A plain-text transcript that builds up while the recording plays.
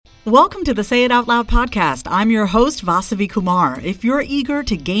Welcome to the Say It Out Loud podcast. I'm your host, Vasavi Kumar. If you're eager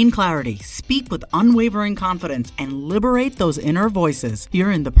to gain clarity, speak with unwavering confidence, and liberate those inner voices,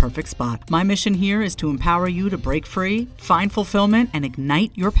 you're in the perfect spot. My mission here is to empower you to break free, find fulfillment, and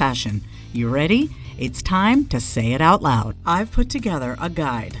ignite your passion. You ready? It's time to say it out loud. I've put together a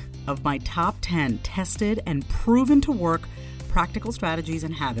guide of my top 10 tested and proven to work practical strategies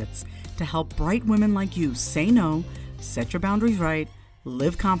and habits to help bright women like you say no, set your boundaries right,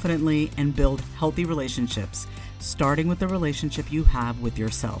 live confidently, and build healthy relationships, starting with the relationship you have with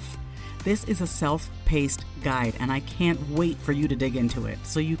yourself. This is a self-paced guide, and I can't wait for you to dig into it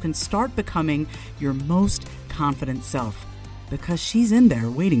so you can start becoming your most confident self, because she's in there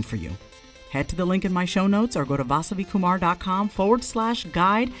waiting for you. Head to the link in my show notes or go to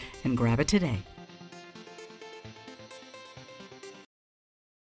vasavikumar.com/guide and grab it today.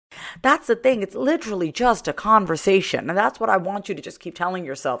 That's the thing. It's literally just a conversation. And that's what I want you to just keep telling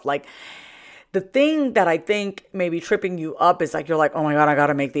yourself. Like, the thing that I think may be tripping you up is like, you're like, oh my God, I got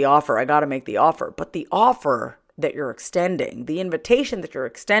to make the offer. I got to make the offer. But the offer that you're extending, the invitation that you're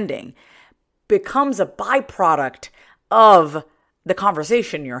extending, becomes a byproduct of the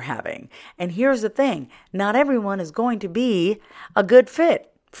conversation you're having. And here's the thing. Not everyone is going to be a good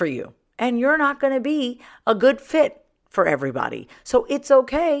fit for you. And you're not going to be a good fit for everybody. So it's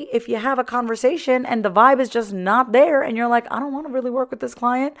okay if you have a conversation and the vibe is just not there and you're like, I don't want to really work with this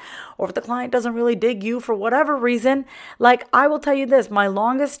client, or if the client doesn't really dig you for whatever reason. Like, I will tell you this, my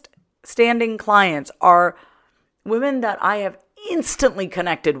longest standing clients are women that I have instantly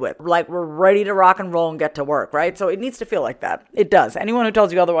connected with. Like, we're ready to rock and roll and get to work, right? So it needs to feel like that. It does. Anyone who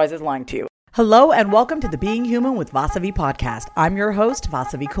tells you otherwise is lying to you. Hello and welcome to the Being Human with Vasavi podcast. I'm your host,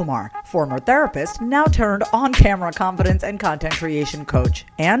 Vasavi Kumar, former therapist, now turned on-camera confidence and content creation coach,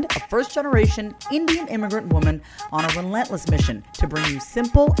 and a first-generation Indian immigrant woman on a relentless mission to bring you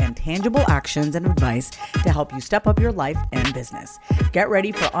simple and tangible actions and advice to help you step up your life and business. Get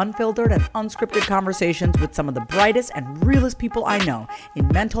ready for unfiltered and unscripted conversations with some of the brightest and realest people I know in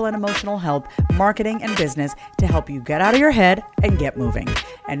mental and emotional health, marketing, and business to help you get out of your head and get moving.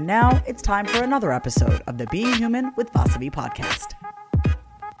 And now it's time for another episode of the Being Human with Vasavi podcast.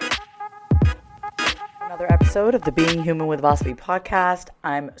 Another episode of the Being Human with Vasavi podcast.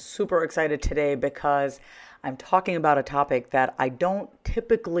 I'm super excited today because I'm talking about a topic that I don't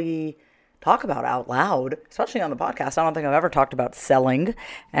typically talk about out loud, especially on the podcast. I don't think I've ever talked about selling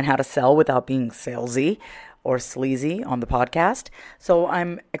and how to sell without being salesy or sleazy on the podcast. So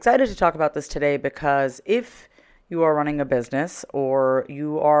I'm excited to talk about this today because if you are running a business or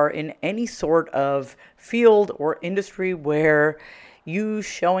you are in any sort of field or industry where you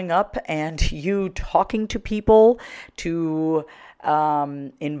showing up and you talking to people to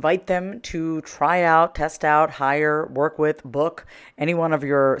invite them to try out, test out, hire, work with, book any one of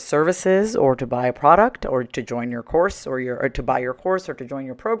your services, or to buy a product, or to join your course, or to buy your course, or to join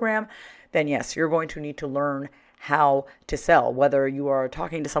your program, then yes, you're going to need to learn how to sell, whether you are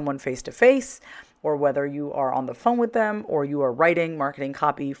talking to someone face to face, or whether you are on the phone with them, or you are writing marketing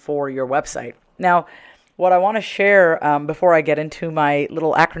copy for your website. Now, what I want to share before I get into my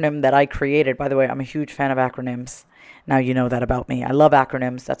little acronym that I created, by the way, I'm a huge fan of acronyms. Now you know that about me. I love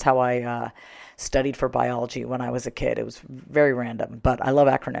acronyms. That's how I studied for biology when I was a kid. It was very random, but I love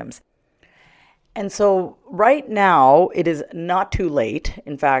acronyms. And so right now, it is not too late.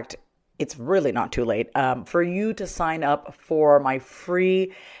 In fact, it's really not too late for you to sign up for my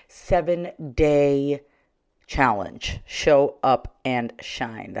free 7-day challenge, Show Up and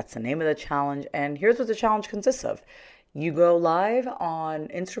Shine. That's the name of the challenge. And here's what the challenge consists of. You go live on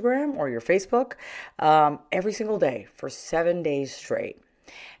Instagram or your Facebook every single day for 7 days straight.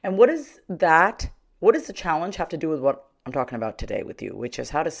 And what does the challenge have to do with what I'm talking about today with you, which is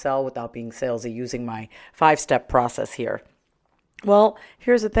how to sell without being salesy using my 5-step process here? Well,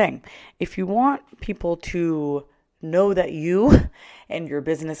 here's the thing. If you want people to know that you and your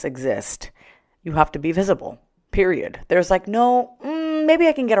business exist, you have to be visible, period. There's like, no, maybe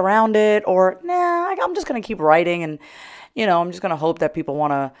I can get around it, or nah, I'm just going to keep writing and, I'm just going to hope that people want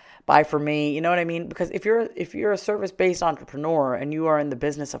to buy from me. You know what I mean? Because if you're a service-based entrepreneur and you are in the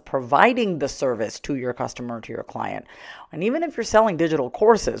business of providing the service to your customer, to your client, and even if you're selling digital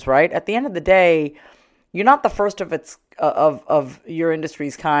courses, right? At the end of the day, you're not the first of your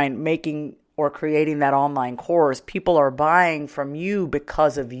industry's kind making or creating that online course. People are buying from you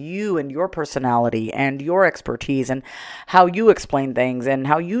because of you and your personality and your expertise and how you explain things and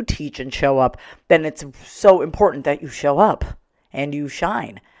how you teach and show up. Then it's so important that you show up and you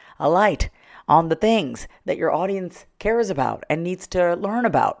shine a light on the things that your audience cares about and needs to learn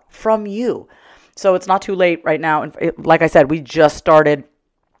about from you. So it's not too late right now. And like I said, we just started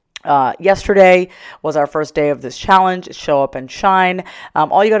Yesterday was our first day of this challenge. It's Show Up and Shine.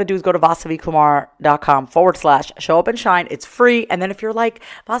 All you got to do is go to vasavikumar.com/show up and shine. It's free. And then if you're like,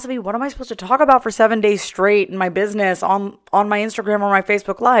 Vasavi, what am I supposed to talk about for 7 days straight in my business on my Instagram or my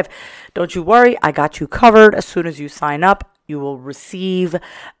Facebook Live? Don't you worry. I got you covered. As soon as you sign up, you will receive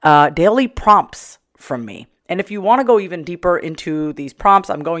daily prompts from me. And if you want to go even deeper into these prompts,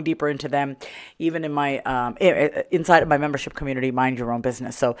 I'm going deeper into them even in my inside of my membership community, Mind Your Own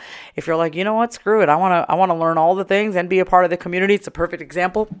Business. So if you're like, you know what, screw it, I want to learn all the things and be a part of the community. It's a perfect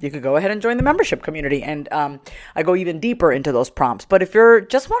example. You could go ahead and join the membership community, and I go even deeper into those prompts. But if you're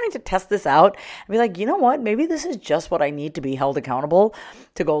just wanting to test this out and be like, you know what, maybe this is just what I need to be held accountable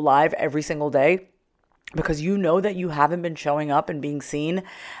to go live every single day, because you know that you haven't been showing up and being seen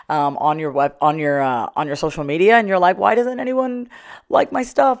on your social media, and you're like, why doesn't anyone like my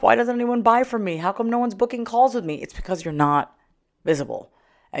stuff? Why doesn't anyone buy from me? How come no one's booking calls with me? It's because you're not visible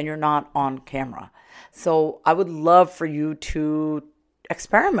and you're not on camera. So I would love for you to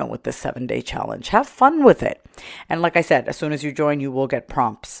experiment with this 7-day challenge. Have fun with it. And like I said, as soon as you join, you will get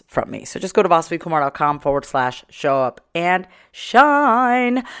prompts from me. So just go to vasavikumar.com/show up and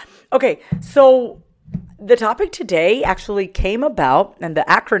shine. Okay, so the topic today actually came about, and the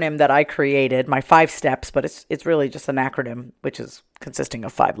acronym that I created, my 5 steps, but it's really just an acronym, which is consisting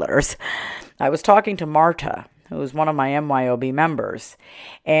of 5 letters. I was talking to Marta, who is one of my MYOB members,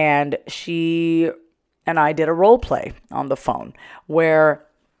 and she and I did a role play on the phone where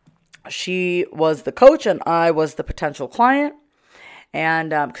she was the coach and I was the potential client. And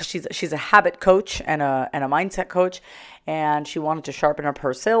because she's a habit coach and a mindset coach, and she wanted to sharpen up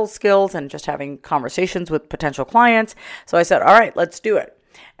her sales skills and just having conversations with potential clients. So I said, all right, let's do it.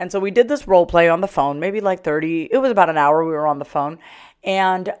 And so we did this role play on the phone, maybe like 30. It was about an hour we were on the phone.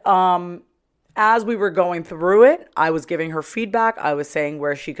 And as we were going through it, I was giving her feedback. I was saying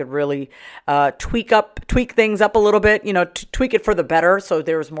where she could really tweak things up a little bit, tweak it for the better, so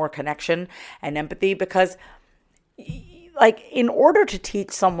there was more connection and empathy. Because like, in order to teach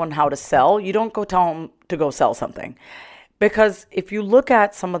someone how to sell, you don't go tell them to go sell something. Because if you look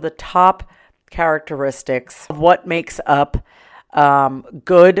at some of the top characteristics of what makes up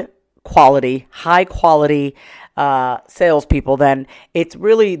good quality, high quality salespeople, then it's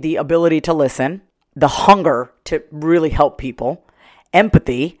really the ability to listen, the hunger to really help people,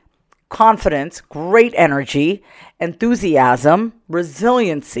 empathy, confidence, great energy, enthusiasm,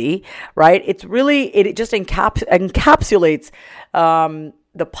 resiliency, right? It's really, it just encapsulates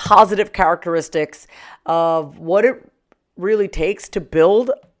the positive characteristics of what it really takes to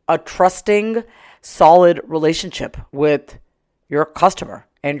build a trusting, solid relationship with your customer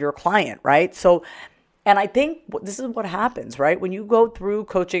and your client, right? So, and I think this is what happens, right? When you go through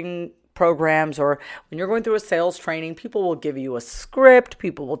coaching programs or when you're going through a sales training, people will give you a script,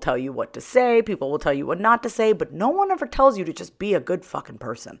 people will tell you what to say, people will tell you what not to say, but no one ever tells you to just be a good fucking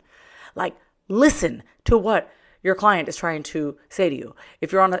person. Like, listen to what your client is trying to say to you.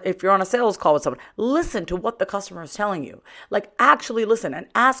 If you're on a sales call with someone, listen to what the customer is telling you. Like, actually listen and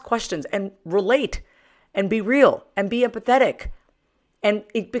ask questions and relate and be real and be empathetic. And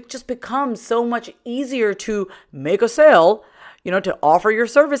it just becomes so much easier to make a sale, to offer your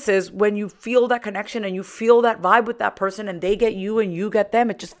services when you feel that connection and you feel that vibe with that person and they get you and you get them.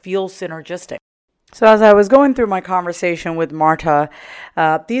 It just feels synergistic. So as I was going through my conversation with Marta,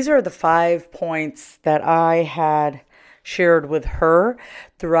 these are the 5 points that I had shared with her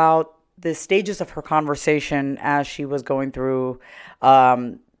throughout the stages of her conversation as she was going through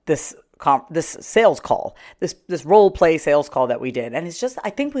this sales call, this role play sales call that we did. And it's just,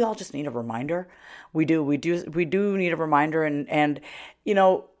 I think we all just need a reminder. We do need a reminder. And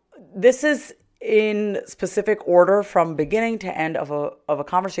this is in specific order from beginning to end of a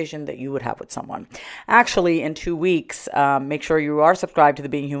conversation that you would have with someone. Actually, in 2 weeks, make sure you are subscribed to the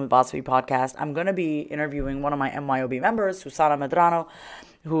Being Human with Vasavi podcast. I'm going to be interviewing one of my MYOB members, Susana Medrano,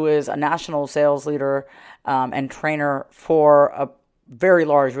 who is a national sales leader and trainer for a very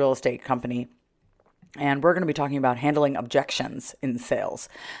large real estate company. And we're going to be talking about handling objections in sales.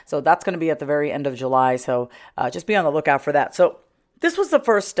 So that's going to be at the very end of July. So just be on the lookout for that. So this was the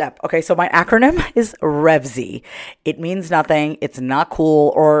first step. Okay, so my acronym is REVZ. It means nothing. It's not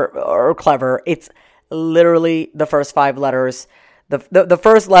cool or clever. It's literally the first 5 letters, the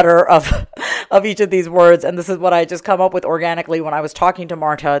first letter of each of these words. And this is what I just come up with organically when I was talking to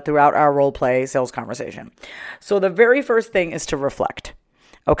Marta throughout our role play sales conversation. So the very first thing is to reflect.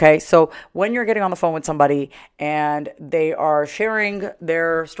 Okay, so when you're getting on the phone with somebody and they are sharing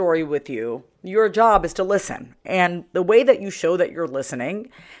their story with you, your job is to listen. And the way that you show that you're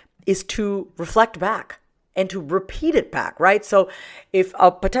listening is to reflect back. and to repeat it back, right? So if a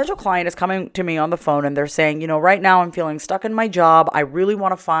potential client is coming to me on the phone and they're saying, right now I'm feeling stuck in my job. I really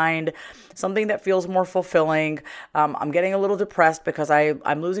want to find something that feels more fulfilling. I'm getting a little depressed because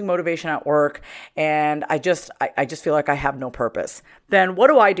I'm losing motivation at work, and I just feel like I have no purpose. Then what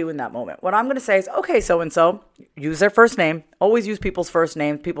do I do in that moment? What I'm going to say is, okay, so-and-so, use their first name. Always use people's first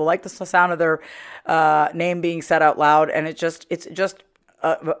names. People like the sound of their name being said out loud, and it's just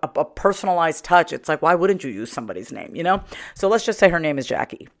a personalized touch. It's like, why wouldn't you use somebody's name, So let's just say her name is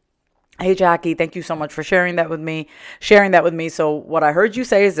Jackie. Hey, Jackie, thank you so much for sharing that with me. So what I heard you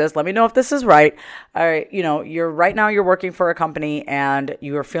say is this. Let me know if this is right. All right, you're working for a company and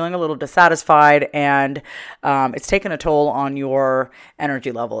you are feeling a little dissatisfied, and it's taken a toll on your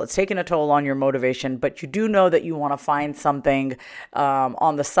energy level. It's taken a toll on your motivation, but you do know that you want to find something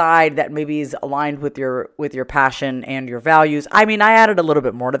on the side that maybe is aligned with your passion and your values. I mean, I added a little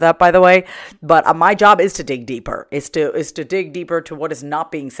bit more to that, by the way, but my job is to dig deeper. Is to dig deeper to what is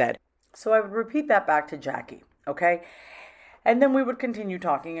not being said. So I would repeat that back to Jackie, okay? And then we would continue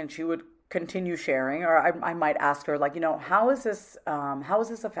talking, and she would continue sharing, or I might ask her, like, how is this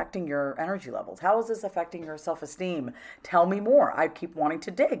affecting your energy levels? How is this affecting your self-esteem? Tell me more. I keep wanting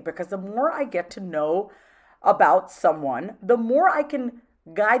to dig, because the more I get to know about someone, the more I can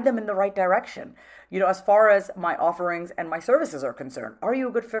guide them in the right direction. As far as my offerings and my services are concerned, are you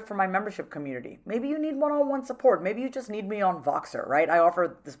a good fit for my membership community? Maybe you need one-on-one support. Maybe you just need me on Voxer, right? I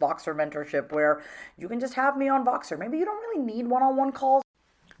offer this Voxer mentorship where you can just have me on Voxer. Maybe you don't really need one-on-one calls.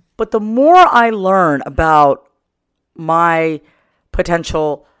 But the more I learn about my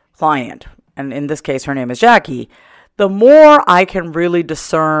potential client, and in this case, her name is Jackie, the more I can really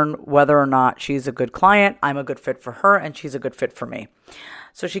discern whether or not she's a good client, I'm a good fit for her, and she's a good fit for me.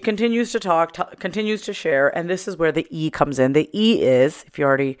 So she continues to talk, continues to share, and this is where the E comes in. The E is, if you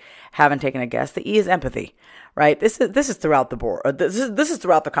already haven't taken a guess, the E is empathy, right? This is throughout the board. This is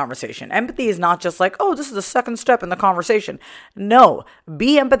throughout the conversation. Empathy is not just like, oh, this is the second step in the conversation. No,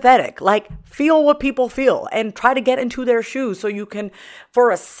 be empathetic. Like, feel what people feel and try to get into their shoes so you can,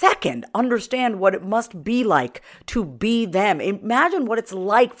 for a second, understand what it must be like to be them. Imagine what it's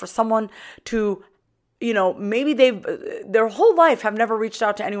like for someone to, maybe their whole life have never reached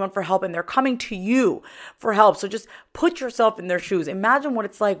out to anyone for help, and they're coming to you for help. So just put yourself in their shoes. Imagine what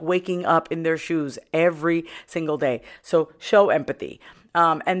it's like waking up in their shoes every single day. So show empathy,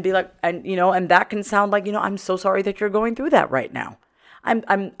 and be like, and that can sound like, I'm so sorry that you're going through that right now.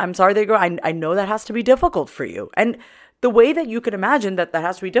 I'm sorry that I know that has to be difficult for you. And the way that you can imagine that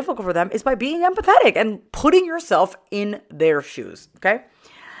has to be difficult for them is by being empathetic and putting yourself in their shoes. Okay.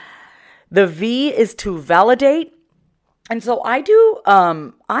 The V is to validate. And so I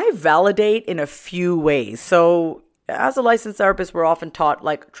validate in a few ways. So as a licensed therapist, we're often taught,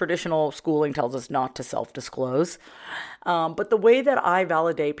 like, traditional schooling tells us not to self-disclose. But the way that I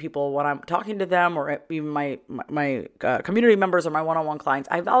validate people when I'm talking to them, or even my community members or my one-on-one clients,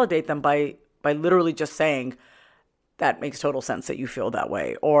 I validate them by literally just saying, that makes total sense that you feel that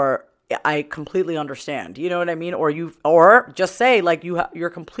way, or I completely understand. You know what I mean? Or just say, like, you're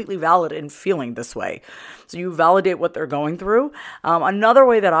completely valid in feeling this way. So you validate what they're going through. Another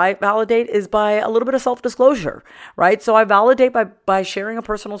way that I validate is by a little bit of self-disclosure, right? So I validate by sharing a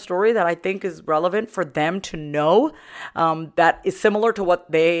personal story that I think is relevant for them to know, that is similar to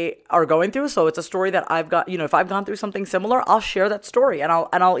what they are going through. So it's a story that I've got, if I've gone through something similar, I'll share that story, and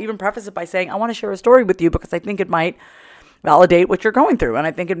I'll even preface it by saying, I want to share a story with you because I think it might validate what you're going through, and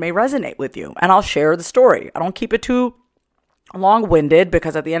I think it may resonate with you. And I'll share the story. I don't keep it too long-winded,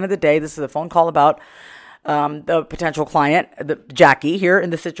 because at the end of the day, this is a phone call about the potential client, Jackie here in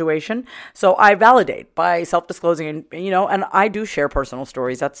the situation. So I validate by self-disclosing, and I do share personal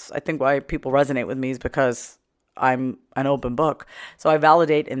stories. That's, I think, why people resonate with me, is because I'm an open book. So I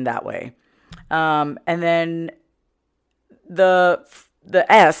validate in that way. And then the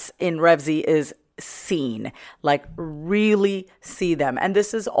S in RevZ is seen, like really see them. And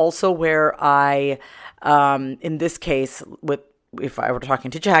this is also where I, in this case, if I were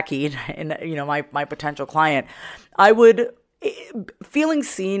talking to Jackie and my potential client, feeling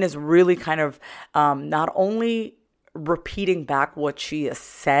seen is really kind of not only repeating back what she has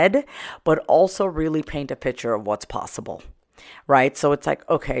said, but also really paint a picture of what's possible, right? So it's like,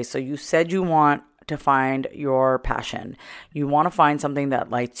 okay, so you said you want to find your passion. You want to find something that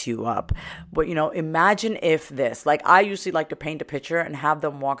lights you up. But, imagine if this, like, I usually like to paint a picture and have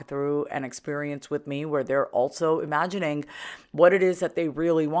them walk through an experience with me where they're also imagining what it is that they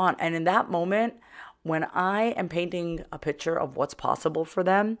really want. And in that moment, when I am painting a picture of what's possible for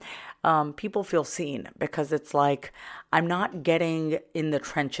them, people feel seen because it's like I'm not getting in the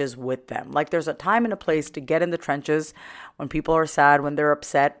trenches with them. Like there's a time and a place to get in the trenches when people are sad, when they're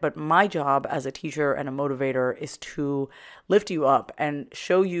upset. But my job as a teacher and a motivator is to lift you up and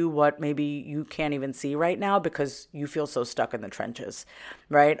show you what maybe you can't even see right now because you feel so stuck in the trenches,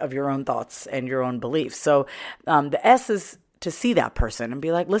 right, of your own thoughts and your own beliefs. So the S is to see that person and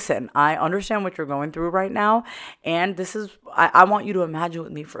be like, listen, I understand what you're going through right now. And this is, I want you to imagine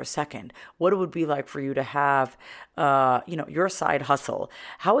with me for a second, what it would be like for you to have, your side hustle.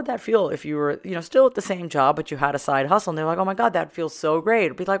 How would that feel if you were, still at the same job, but you had a side hustle and they're like, oh my God, that feels so great.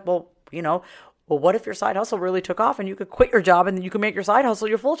 It'd be like, well, what if your side hustle really took off and you could quit your job and then you could make your side hustle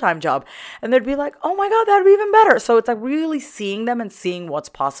your full-time job? And they'd be like, oh my God, that'd be even better. So it's like really seeing them and seeing what's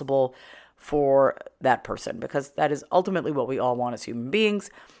possible for that person, because that is ultimately what we all want as human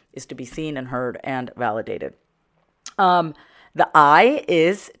beings, is to be seen and heard and validated. The I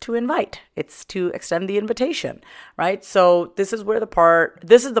is to invite. It's to extend the invitation, right? So this is the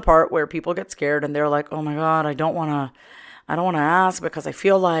part where people get scared and they're like, oh my God, I don't want to ask because I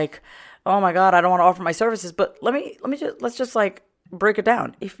feel like, oh my God, I don't want to offer my services. But let's just like break it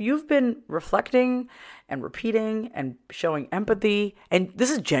down. If you've been reflecting and repeating and showing empathy, and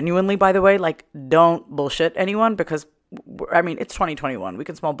this is genuinely, by the way, like don't bullshit anyone because it's 2021. We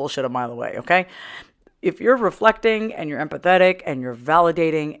can smell bullshit a mile away. Okay. If you're reflecting and you're empathetic and you're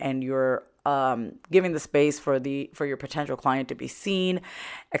validating and you're giving the space for your potential client to be seen,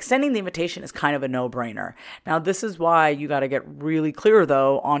 extending the invitation is kind of a no-brainer. Now, this is why you got to get really clear,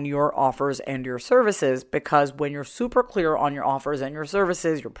 though, on your offers and your services, because when you're super clear on your offers and your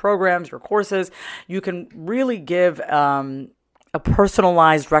services, your programs, your courses, you can really give a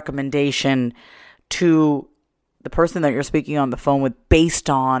personalized recommendation to the person that you're speaking on the phone with based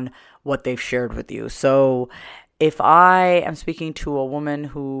on what they've shared with you. So if I am speaking to a woman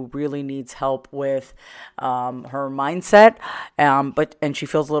who really needs help with her mindset, and she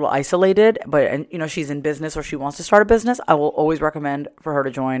feels a little isolated, but she's in business or she wants to start a business, I will always recommend for her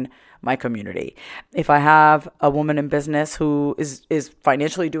to join my community. If I have a woman in business who is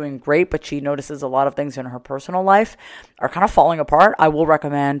financially doing great, but she notices a lot of things in her personal life are kind of falling apart, I will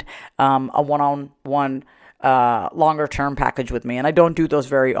recommend a one-on-one longer term package with me. And I don't do those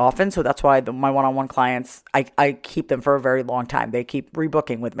very often. So that's why my one-on-one clients, I keep them for a very long time. They keep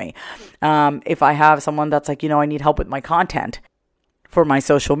rebooking with me. If I have someone that's like, I need help with my content for my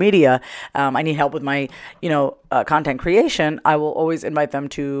social media, I need help with my, content creation, I will always invite them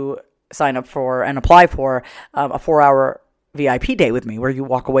to sign up for and apply for a 4-hour VIP day with me where you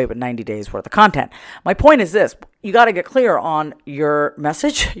walk away with 90 days worth of content. My point is this: you got to get clear on your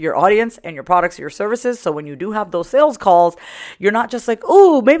message, your audience, and your products, your services. So when you do have those sales calls, you're not just like,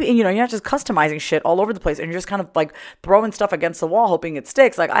 oh, maybe, you're not just customizing shit all over the place and you're just kind of like throwing stuff against the wall, hoping it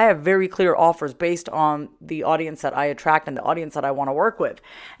sticks. Like I have very clear offers based on the audience that I attract and the audience that I want to work with.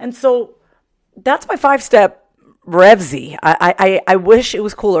 And so that's my 5-step Revzy. I wish it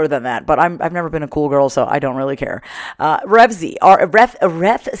was cooler than that, but I've never been a cool girl, so I don't really care. Revzy,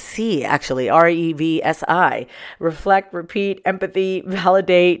 Revcy, actually, REVSI. Reflect, repeat, empathy,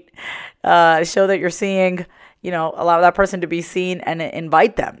 validate, show that you're seeing, allow that person to be seen and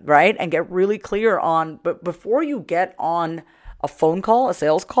invite them, right? And get really clear on, but before you get on a phone call, a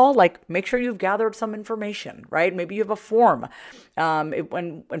sales call, like make sure you've gathered some information, right? Maybe you have a form.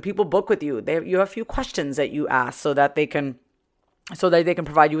 When people book with you, you have a few questions that you ask so that they can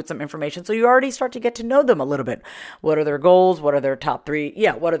provide you with some information. So you already start to get to know them a little bit. What are their goals? What are their top three?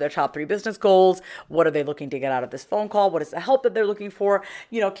 What are their top 3 business goals? What are they looking to get out of this phone call? What is the help that they're looking for?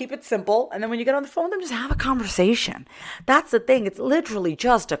 Keep it simple. And then when you get on the phone with them, just have a conversation. That's the thing. It's literally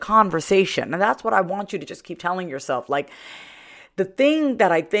just a conversation. And that's what I want you to just keep telling yourself. Like, the thing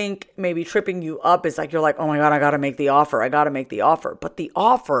that I think may be tripping you up is like, you're like, oh my God, I got to make the offer. But the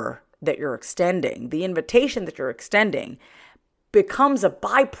offer that you're extending, the invitation that you're extending becomes a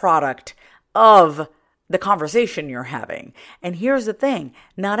byproduct of the conversation you're having. And here's the thing.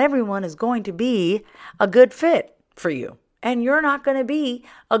 Not everyone is going to be a good fit for you. And you're not going to be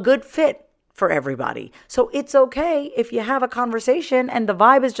a good fit for everybody. So it's okay if you have a conversation and the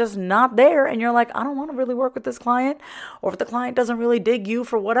vibe is just not there and you're like, I don't want to really work with this client, or if the client doesn't really dig you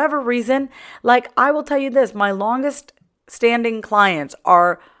for whatever reason. Like, I will tell you this, my longest standing clients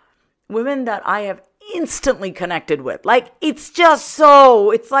are women that I have instantly connected with. Like, it's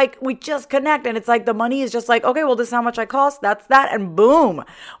like we just connect, and it's like the money is just like, okay, well, this is how much I cost. That's that. And boom,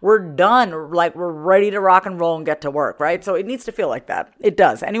 we're done. Like, we're ready to rock and roll and get to work. Right. So it needs to feel like that. It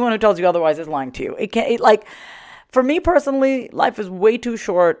does. Anyone who tells you otherwise is lying to you. For me personally, life is way too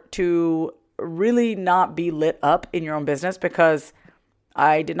short to really not be lit up in your own business, because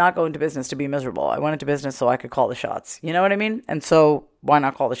I did not go into business to be miserable. I went into business so I could call the shots. You know what I mean? And so why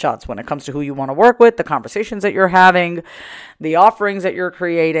not call the shots when it comes to who you want to work with, the conversations that you're having, the offerings that you're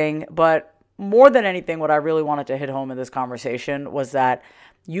creating? But more than anything, what I really wanted to hit home in this conversation was that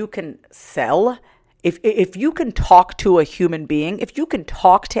you can sell. If you can talk to a human being, if you can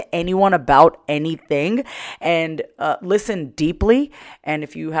talk to anyone about anything and listen deeply, and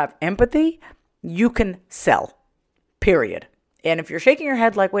if you have empathy, you can sell, period. And if you're shaking your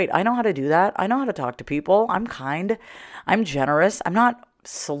head like, wait, I know how to do that. I know how to talk to people. I'm kind. I'm generous. I'm not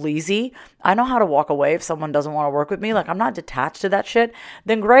sleazy. I know how to walk away if someone doesn't want to work with me. Like, I'm not detached to that shit.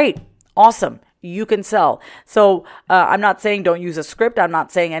 Then great. Awesome. You can sell. So I'm not saying don't use a script. I'm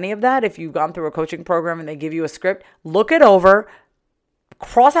not saying any of that. If you've gone through a coaching program and they give you a script, look it over,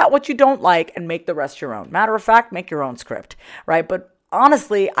 cross out what you don't like, and make the rest your own. Matter of fact, make your own script, right? But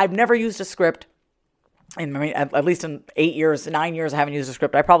honestly, I've never used a script. At least in 9 years, I haven't used a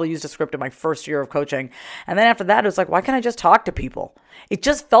script. I probably used a script in my first year of coaching. And then after that, it was like, why can't I just talk to people? It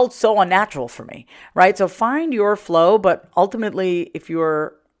just felt so unnatural for me, right? So find your flow. But ultimately, if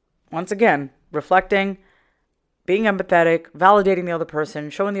you're, once again, reflecting, being empathetic, validating the other person,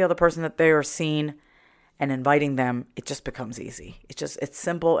 showing the other person that they are seen, and inviting them, it just becomes easy. It's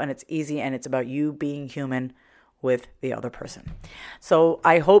simple and it's easy, and it's about you being human with the other person. So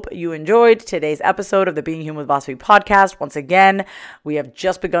I hope you enjoyed today's episode of the Being Human with Vasavi podcast. Once again, we have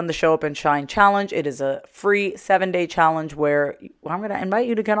just begun the Show Up and Shine challenge. It is a free 7-day challenge where I'm going to invite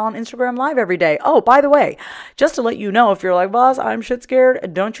you to get on Instagram Live every day. Oh, by the way, just to let you know, if you're like, Vaz, I'm shit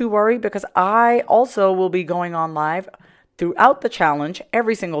scared, don't you worry, because I also will be going on live throughout the challenge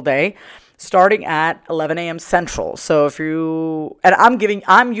every single day, starting at 11 a.m. Central. So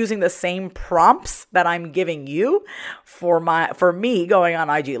I'm using the same prompts that I'm giving you for me going on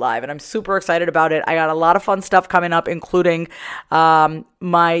IG Live, and I'm super excited about it. I got a lot of fun stuff coming up, including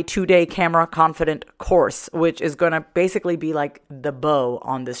my 2-day camera confident course, which is going to basically be like the bow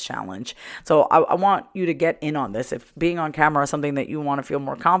on this challenge. So I want you to get in on this. If being on camera is something that you want to feel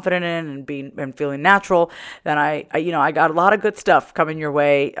more confident in and feeling natural, then I got a lot of good stuff coming your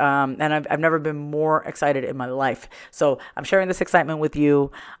way, and I've never been more excited in my life. So I'm sharing this excitement with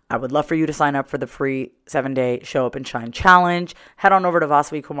you. I would love for you to sign up for the free 7-day Show Up and Shine challenge. Head on over to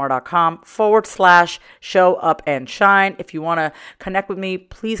vasavikumar.com/show up and shine. If you want to connect with me,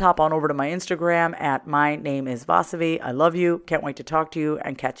 please hop on over to my Instagram at my name is Vasavi. I love you. Can't wait to talk to you,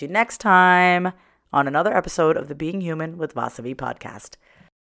 and catch you next time on another episode of the Being Human with Vasavi podcast.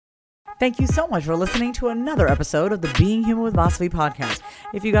 Thank you so much for listening to another episode of the Being Human with Vasavi podcast.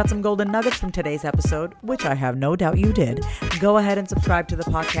 If you got some golden nuggets from today's episode, which I have no doubt you did, go ahead and subscribe to the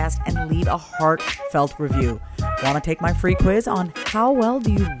podcast and leave a heartfelt review. Want to take my free quiz on how well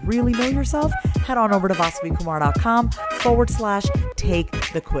do you really know yourself? Head on over to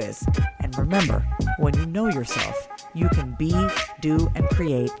vasavikumar.com/take the quiz. And remember, when you know yourself, you can be, do, and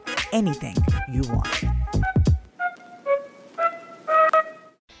create anything you want.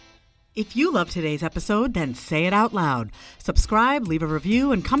 If you loved today's episode, then say it out loud. Subscribe, leave a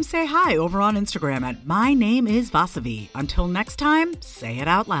review, and come say hi over on Instagram at my name is Vasavi. Until next time, say it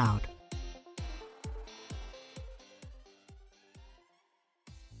out loud.